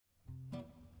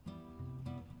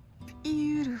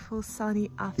beautiful sunny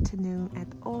afternoon at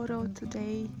Oro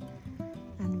today,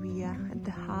 and we are at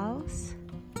the house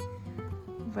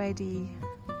ready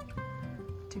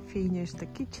to finish the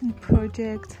kitchen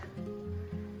project.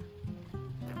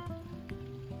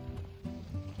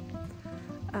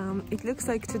 It looks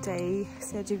like today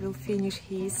Sergi will finish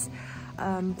his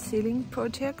ceiling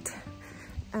project,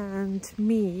 and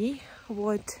me,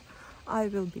 what I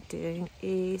will be doing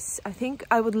is, I think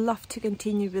I would love to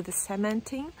continue with the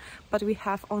cementing, but we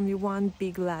have only one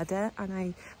big ladder,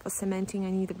 and for cementing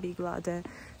I need a big ladder,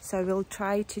 so I will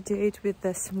try to do it with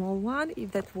the small one.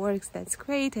 If that works, that's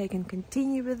great, I can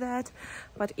continue with that,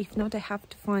 but if not, I have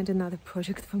to find another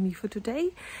project for me for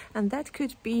today, and that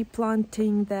could be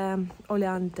planting the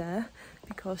oleander,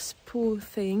 because poor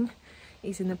thing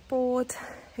is in a pot,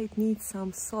 it needs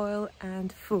some soil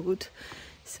and food.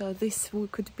 So this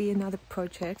could be another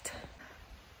project.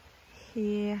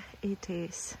 Here it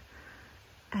is,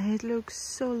 and it looks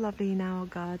so lovely in our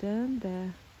garden,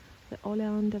 the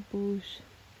oleander bush,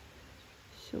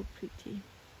 so pretty.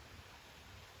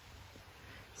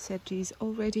 Sergi is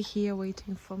already here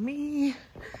waiting for me.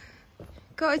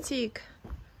 Kotik,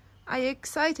 are you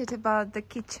excited about the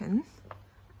kitchen?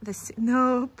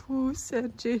 No, poor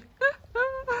Sergi.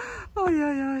 Oh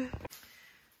yeah.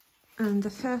 And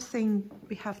the first thing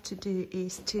we have to do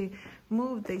is to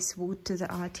move this wood to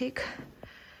the attic,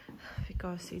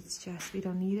 because it's just, we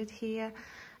don't need it here,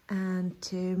 and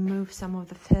to move some of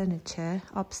the furniture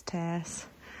upstairs.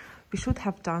 We should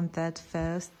have done that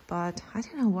first, but I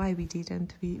don't know why we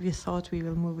didn't. We thought we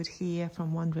will move it here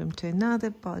from one room to another,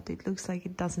 but it looks like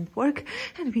it doesn't work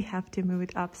and we have to move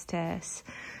it upstairs.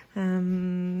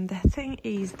 The thing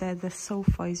is that the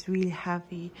sofa is really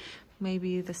heavy.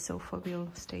 Maybe the sofa will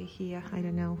stay here, I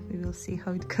don't know, we will see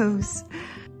how it goes.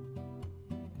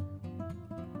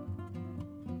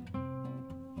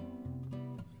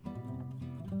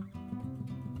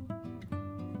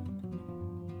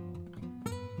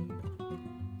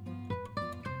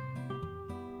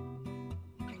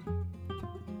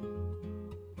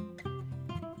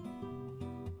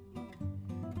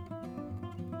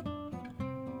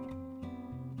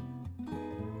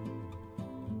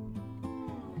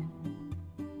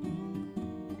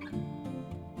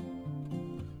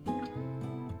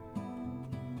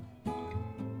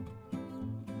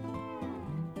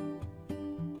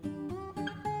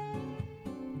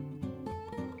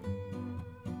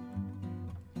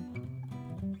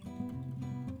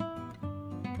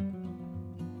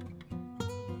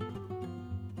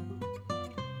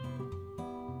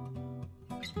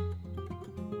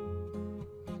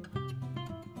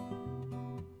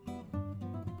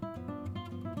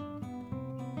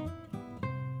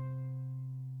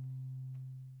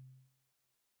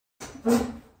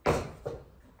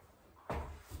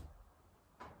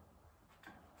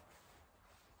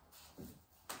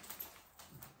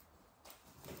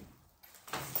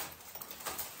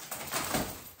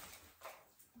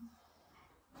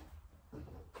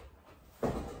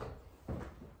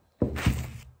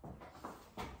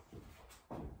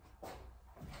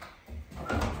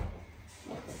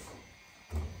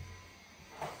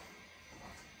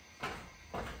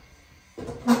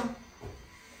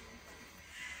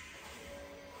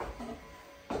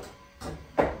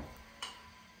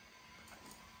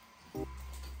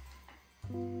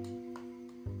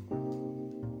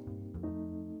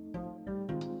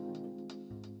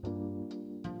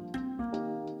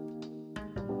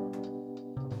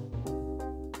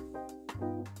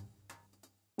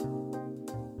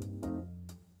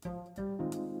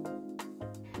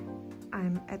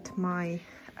 I'm at my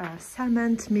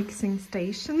cement mixing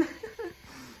station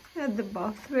at the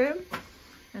bathroom,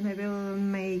 and I will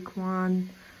make one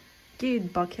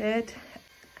good bucket,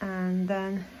 and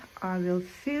then I will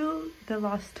fill the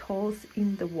last holes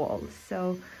in the wall.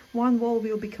 So one wall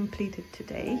will be completed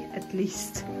today at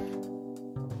least.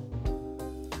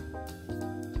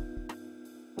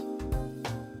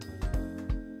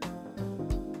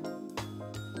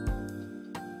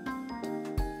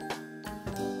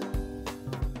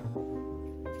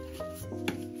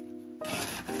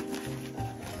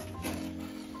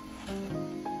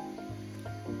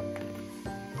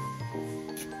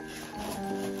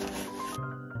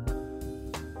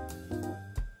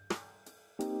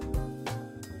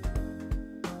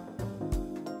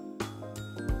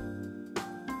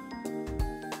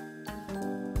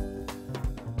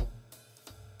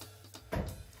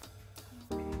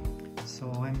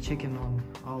 So I'm checking on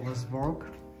all this work.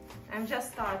 I'm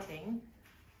just starting.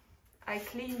 I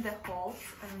cleaned the holes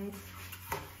and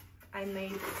I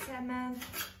made cement.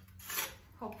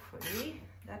 Hopefully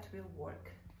that will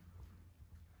work.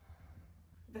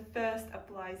 the first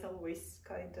apply is always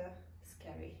kind of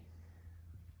scary,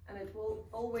 and it will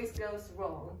always goes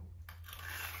wrong.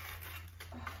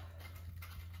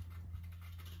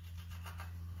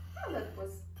 Oh, that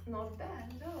was not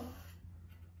bad at all.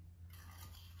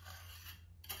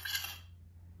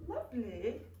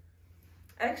 Lovely.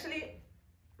 Actually,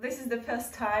 this is the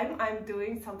first time I'm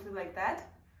doing something like that,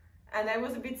 and I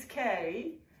was a bit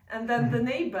scary. And then the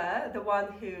neighbor, the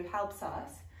one who helps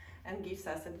us and gives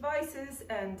us advices,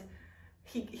 and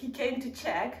he came to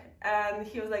check, and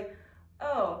he was like,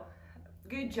 "Oh,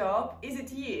 good job, is it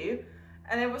you?"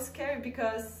 And I was scared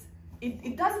because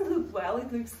it doesn't look well, it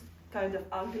looks kind of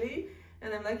ugly,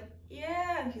 and I'm like,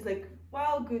 "Yeah," and he's like,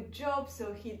 "Wow, good job."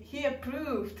 So he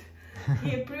approved.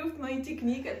 He approved my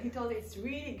technique, and he told it's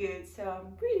really good, so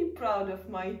I'm pretty proud of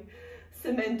my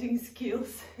cementing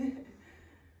skills.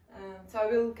 So I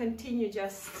will continue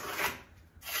just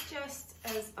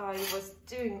as I was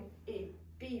doing it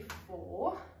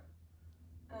before.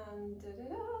 And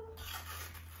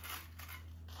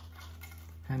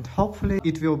And hopefully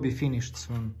it will be finished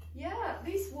soon. yeah,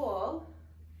 this wall,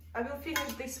 I will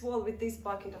finish this wall with this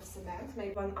bucket of cement.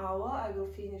 Maybe 1 hour I will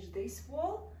finish this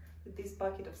wall with this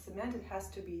bucket of cement. It has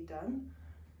to be done.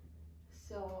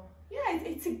 So yeah,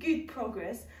 it's a good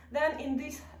progress. Then in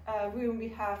this room we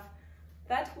have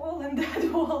that wall and that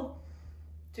wall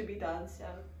to be done. So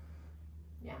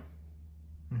yeah.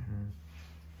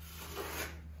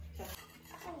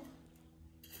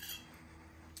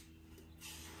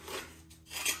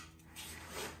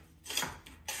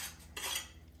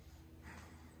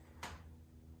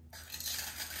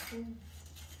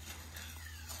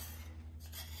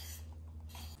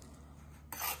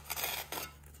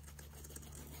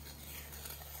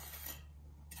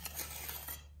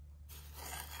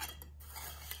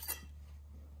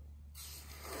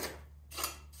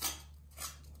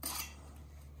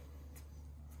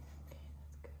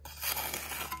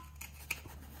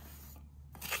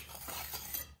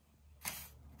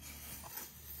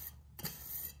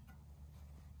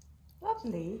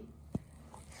 Lovely.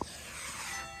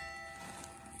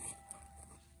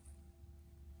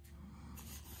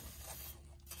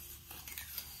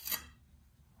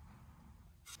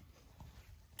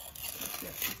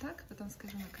 Tak, потом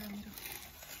скажу на камеру.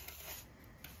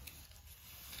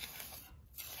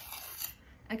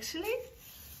 Actually,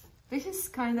 this is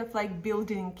kind of like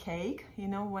building cake, you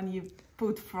know, when you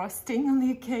put frosting on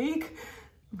your cake.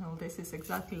 Well, this is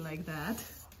exactly like that.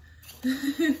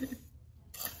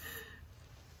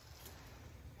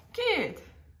 Good.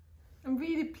 I'm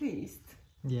really pleased.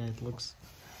 Yeah, it looks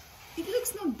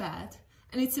not bad,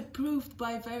 and it's approved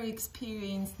by a very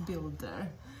experienced builder.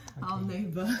 Okay. Our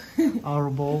neighbor. Our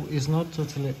bowl is not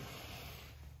totally,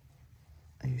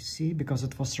 you see, because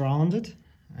it was rounded,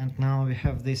 and now we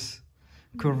have this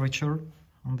curvature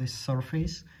on this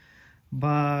surface,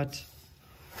 but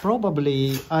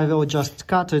probably I will just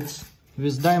cut it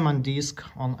with diamond disc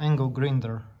on angle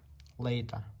grinder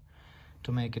later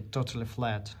to make it totally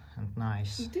flat and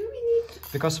nice. Do we need...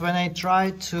 Because when I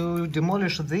try to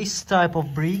demolish this type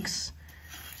of bricks,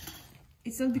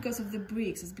 It's not because of the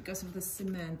bricks, it's because of the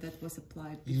cement that was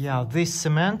applied before. yeah, this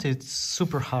cement, it's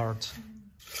super hard.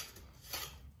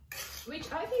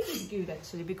 Which I think is good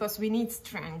actually, because we need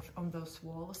strength on those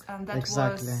walls, and that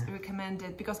Exactly. was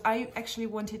recommended because I actually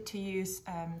wanted to use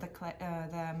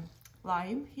the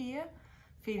lime here,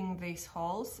 filling these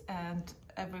holes, and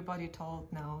everybody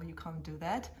told no, you can't do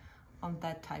that on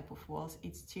that type of walls.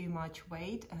 It's too much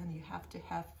weight, and you have to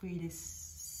have really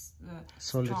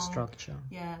Solid strong, structure.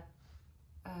 Yeah,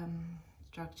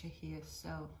 structure here.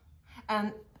 So,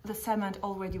 and the cement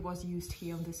already was used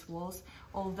here on these walls.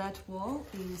 All that wall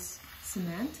is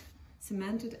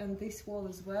cemented, and this wall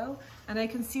as well. And I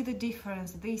can see the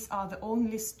difference. These are the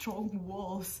only strong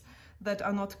walls that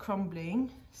are not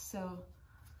crumbling. So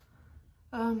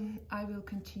I will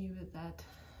continue with that.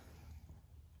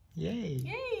 Yay!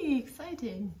 Yay!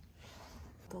 Exciting.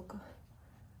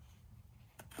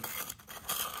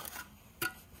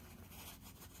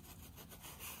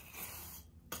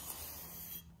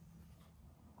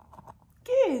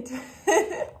 Good.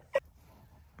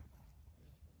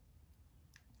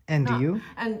 And you?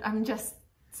 And I'm just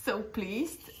so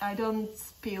pleased. I don't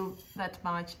spill that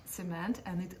much cement,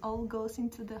 and it all goes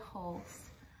into the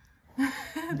holes.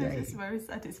 This is very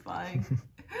satisfying.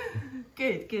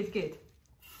 Good, good, good.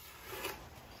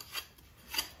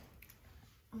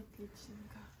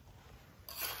 Отличненько.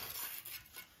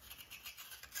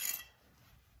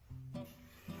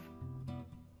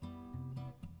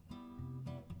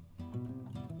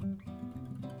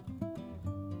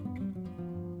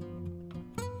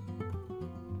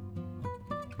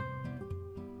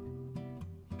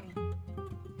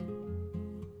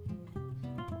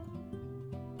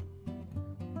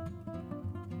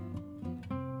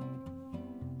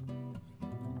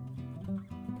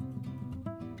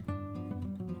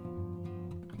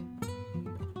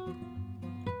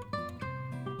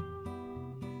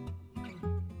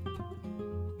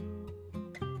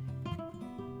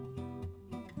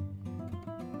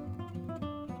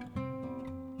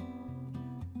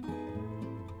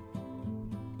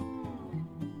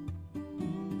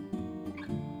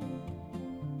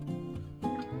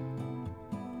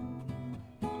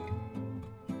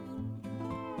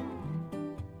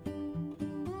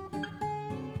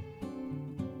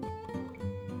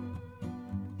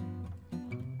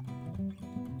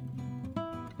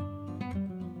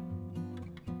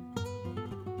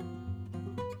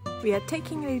 We are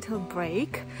taking a little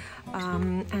break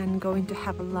and going to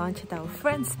have a lunch at our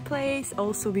friend's place.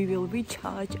 Also, we will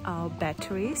recharge our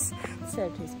batteries,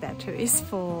 Sergei's batteries,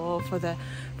 for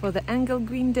the angle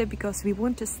grinder, because we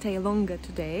want to stay longer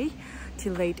today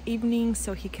till late evening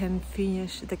so he can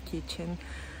finish the kitchen.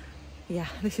 Yeah,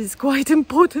 this is quite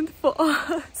important for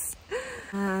us.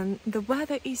 And the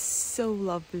weather is so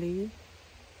lovely.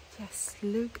 Just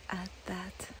look at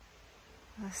that.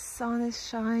 The sun is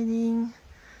shining.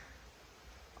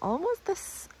 Almost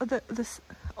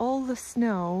all the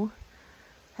snow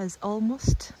has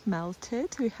almost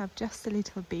melted. We have just a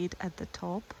little bit at the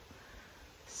top.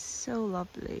 So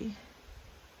lovely.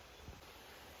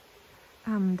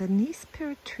 The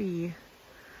Nispero tree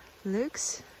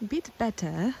looks a bit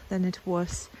better than it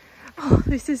was. Oh,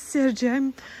 this is Sergei.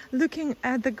 I'm looking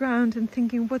at the ground and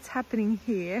thinking, what's happening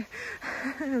here?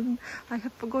 I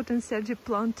have forgotten Sergei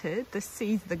planted the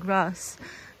seeds, the grass.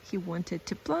 He wanted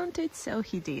to plant it, so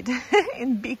he did,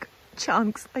 in big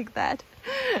chunks like that.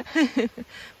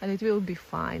 But it will be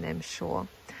fine, I'm sure.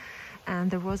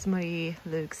 And the rosemary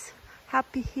looks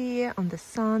happy here on the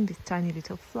sun with tiny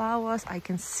little flowers. I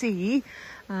can see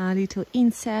little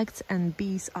insects and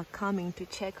bees are coming to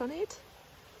check on it.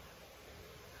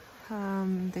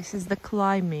 This is the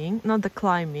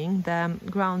the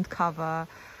ground cover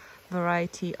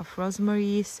variety of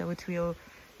rosemary, so it will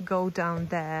go down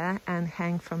there and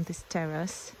hang from this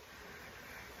terrace.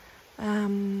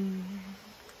 The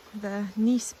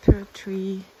Nispero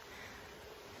tree.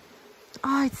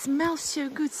 Oh, it smells so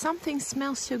good. Something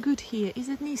smells so good here. Is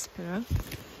it Nispero?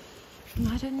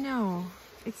 I don't know.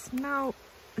 It smells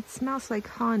like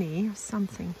honey or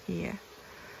something here.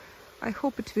 I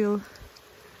hope it will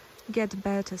get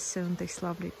better soon, this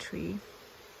lovely tree.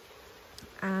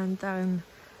 And then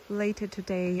later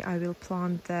today I will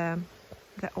plant the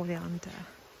oleander.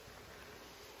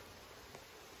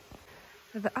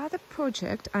 The other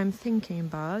project I'm thinking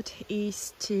about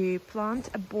is to plant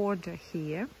a border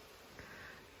here,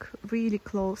 really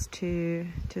close to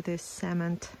this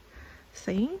cement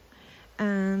thing,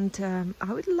 and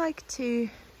I would like to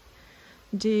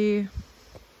do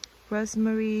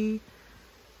rosemary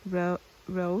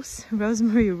rose,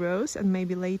 and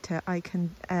maybe later I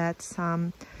can add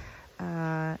some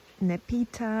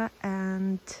nepeta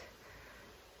and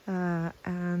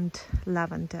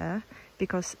lavender,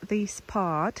 because this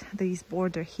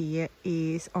border here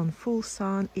is on full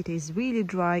sun. It is really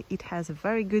dry. It has a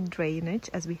very good drainage,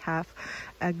 as we have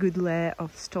a good layer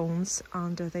of stones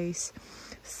under this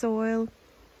soil.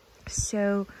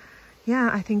 So yeah,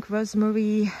 I think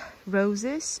rosemary,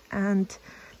 roses and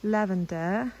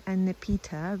lavender and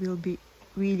nepeta will be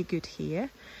really good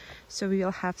here. So we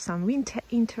will have some winter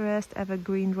interest,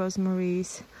 evergreen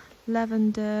rosemaries,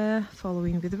 lavender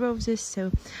following with roses.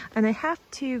 And I have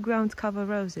 2 ground cover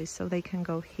roses, so they can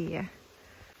go here.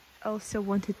 Also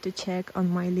wanted to check on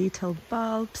my little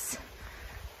bulbs.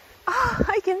 Oh,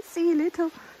 I can see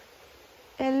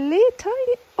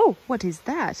oh, what is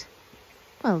that?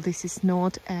 Well, this is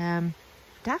not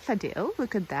daffodil.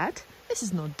 Look at that. This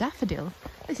is not daffodil.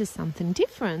 This is something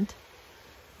different.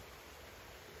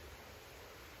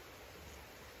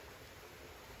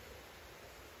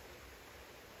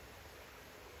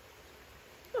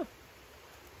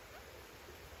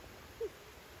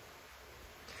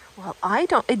 Well,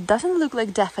 it doesn't look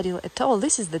like daffodil at all.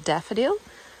 This is the daffodil.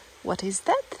 What is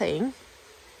that thing?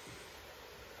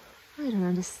 I don't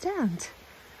understand.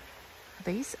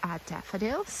 These are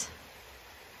daffodils.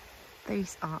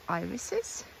 These are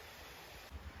irises.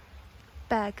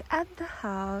 Back at the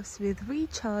house with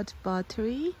recharged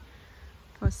battery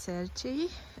for Sergei,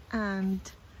 and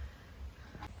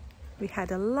we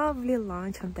had a lovely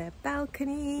lunch on their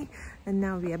balcony, and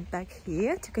now we are back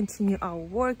here to continue our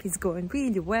work. It's going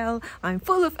really well. I'm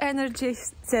full of energy.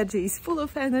 Sergei is full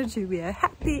of energy. We are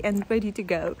happy and ready to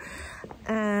go.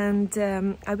 And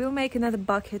I will make another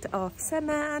bucket of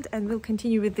cement and we'll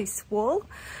continue with this wall.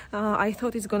 I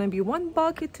thought it's gonna be 1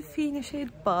 bucket to finish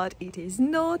it, but it is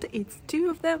not. It's 2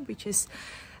 of them, which is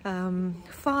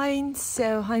fine.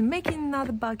 So I'm making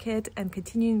another bucket and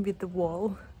continuing with the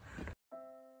wall.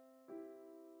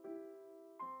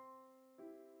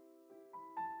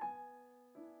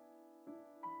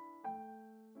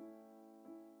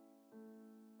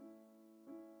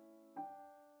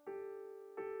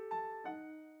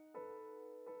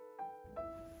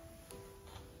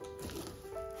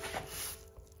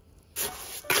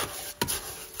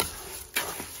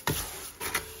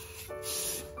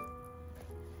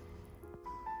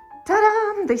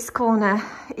 Ta-da! This corner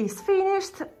is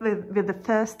finished with the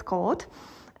first coat,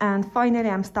 and finally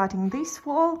I'm starting this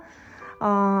wall.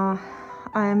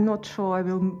 I am not sure I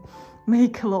will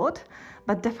make a lot,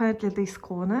 but definitely this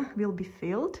corner will be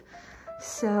filled.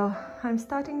 So I'm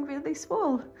starting with this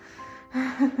wall.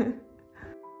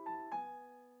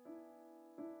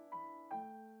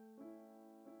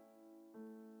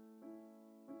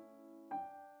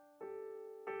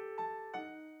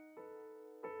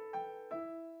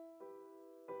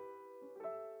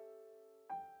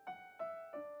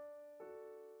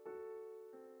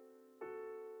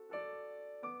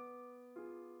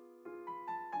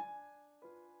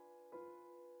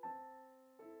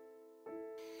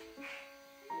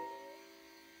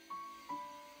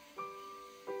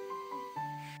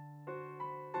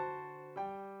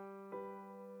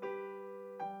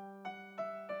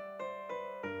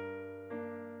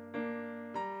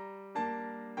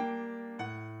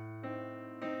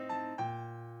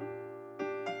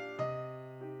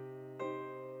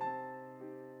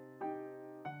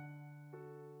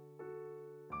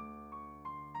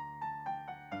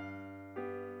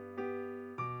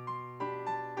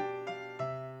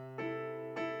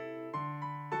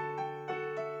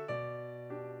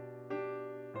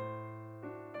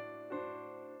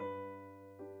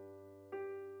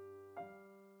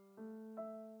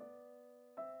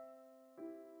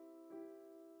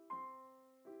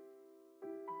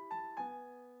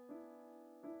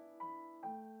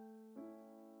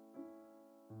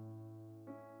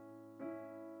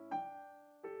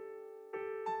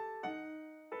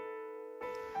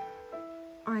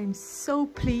 I'm so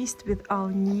pleased with our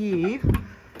new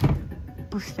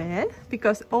buffet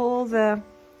because all the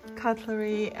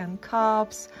cutlery and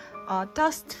cups are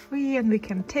dust free and we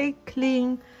can take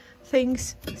clean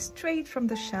things straight from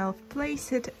the shelf,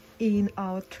 place it in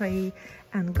our tray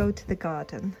and go to the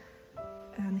garden.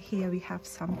 And here we have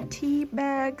some tea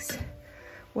bags.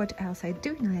 What else? I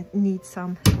do need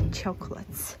some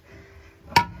chocolates.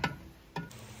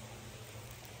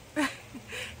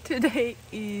 Today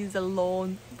is a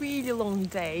long, really long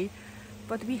day,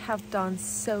 but we have done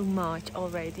so much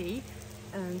already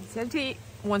and Sergey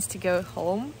wants to go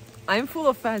home. I'm full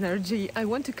of energy. I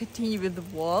want to continue with the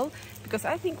wall because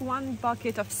I think one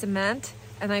bucket of cement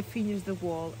and I finish the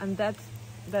wall, and that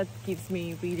gives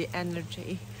me really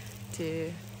energy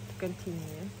to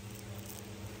continue.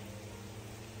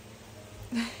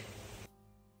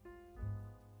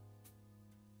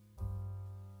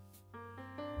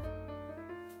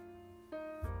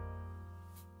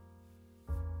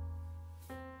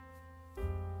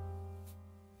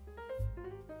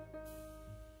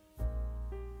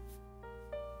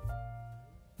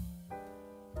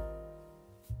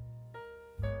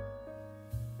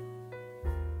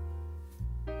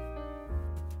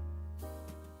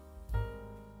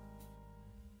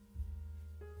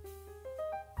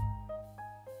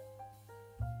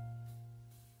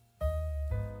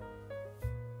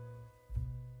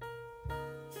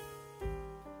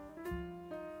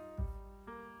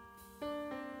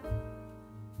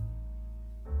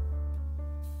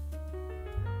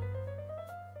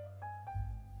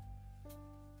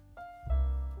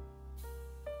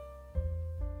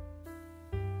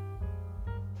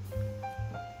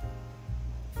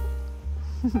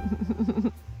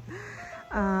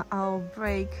 Our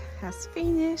break has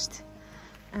finished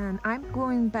and I'm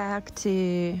going back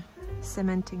to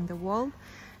cementing the wall,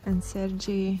 and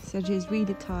Sergey is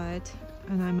really tired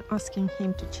and I'm asking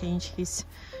him to change his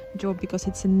job because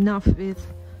it's enough with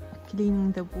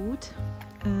cleaning the wood,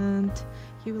 and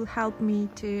he will help me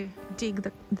to dig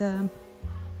the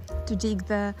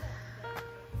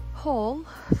hole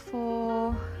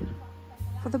for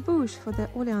the bush, for the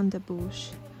oleander bush.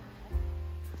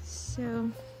 So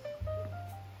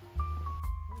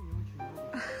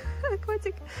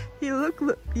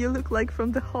you look like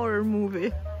from the horror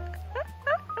movie.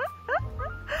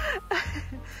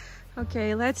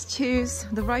 Okay, let's choose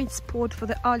the right spot for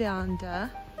the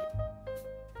oleander.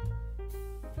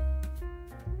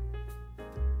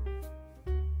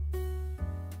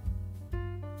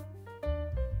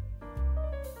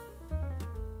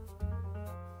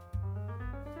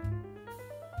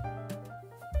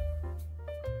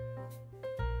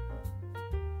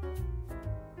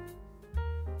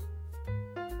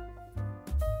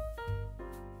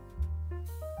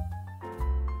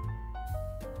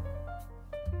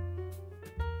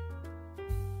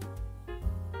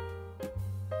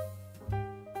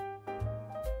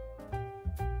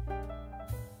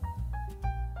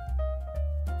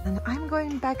 And I'm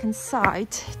going back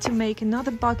inside to make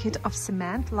another bucket of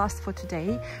cement, last for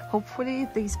today. Hopefully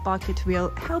this bucket will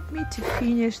help me to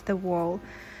finish the wall.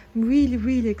 I'm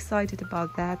really excited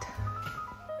about that.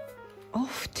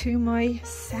 Off to my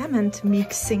cement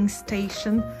mixing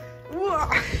station. Whoa!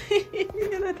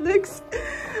 That looks,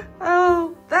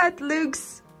 oh, that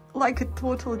looks like a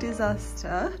total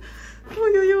disaster. Oy,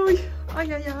 oy, oy.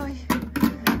 Ay, ay, ay.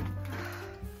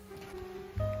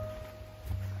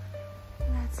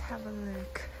 Let's have a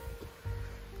look.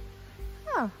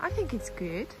 Oh, I think it's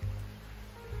good.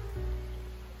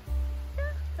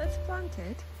 Yeah, that's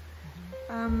planted.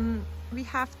 We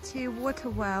have to water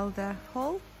well the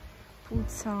hole,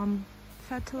 put some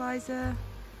fertilizer,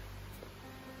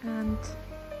 and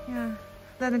yeah,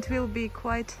 then it will be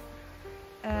quite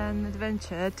an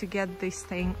adventure to get this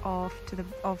thing off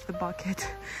the bucket.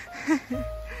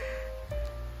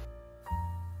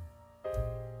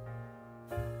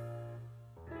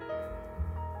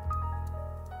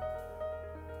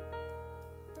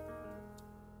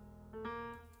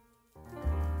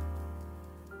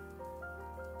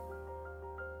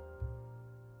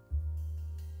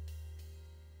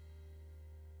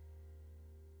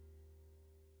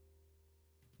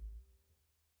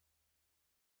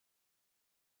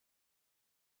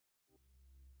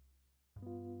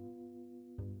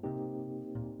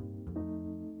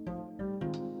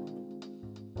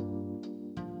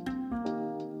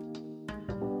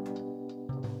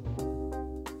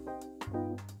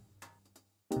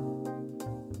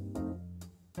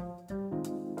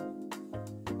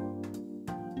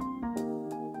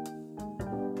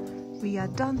 We are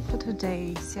done for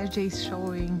today. Sergey is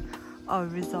showing our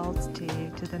results to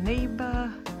the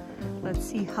neighbor. Let's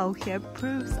see how he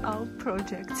approves our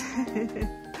project.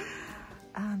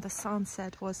 And the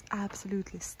sunset was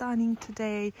absolutely stunning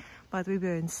today, but we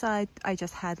were inside. I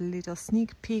just had a little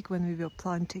sneak peek when we were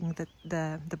planting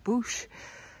the bush.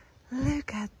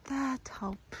 Look at that,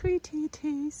 how pretty it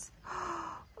is.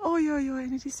 Oh, yeah,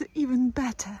 and it is even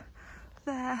better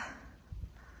there.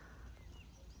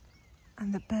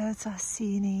 And the birds are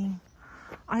singing.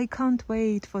 I can't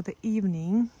wait for the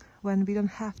evening when we don't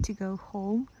have to go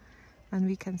home and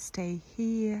we can stay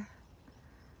here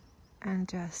and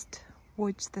just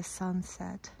watch the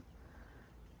sunset.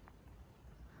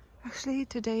 Actually,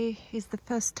 today is the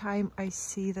first time I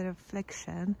see the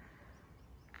reflection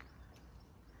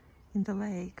in the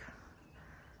lake.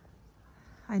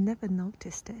 I never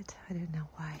noticed it. I don't know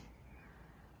why.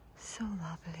 So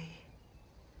lovely.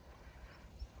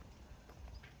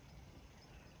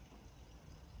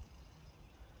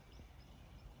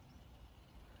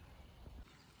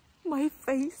 My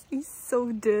face is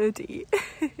so dirty.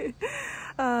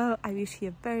 I wish you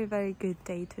a very, very good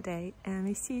day today, and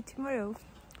I see you tomorrow.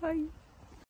 Bye.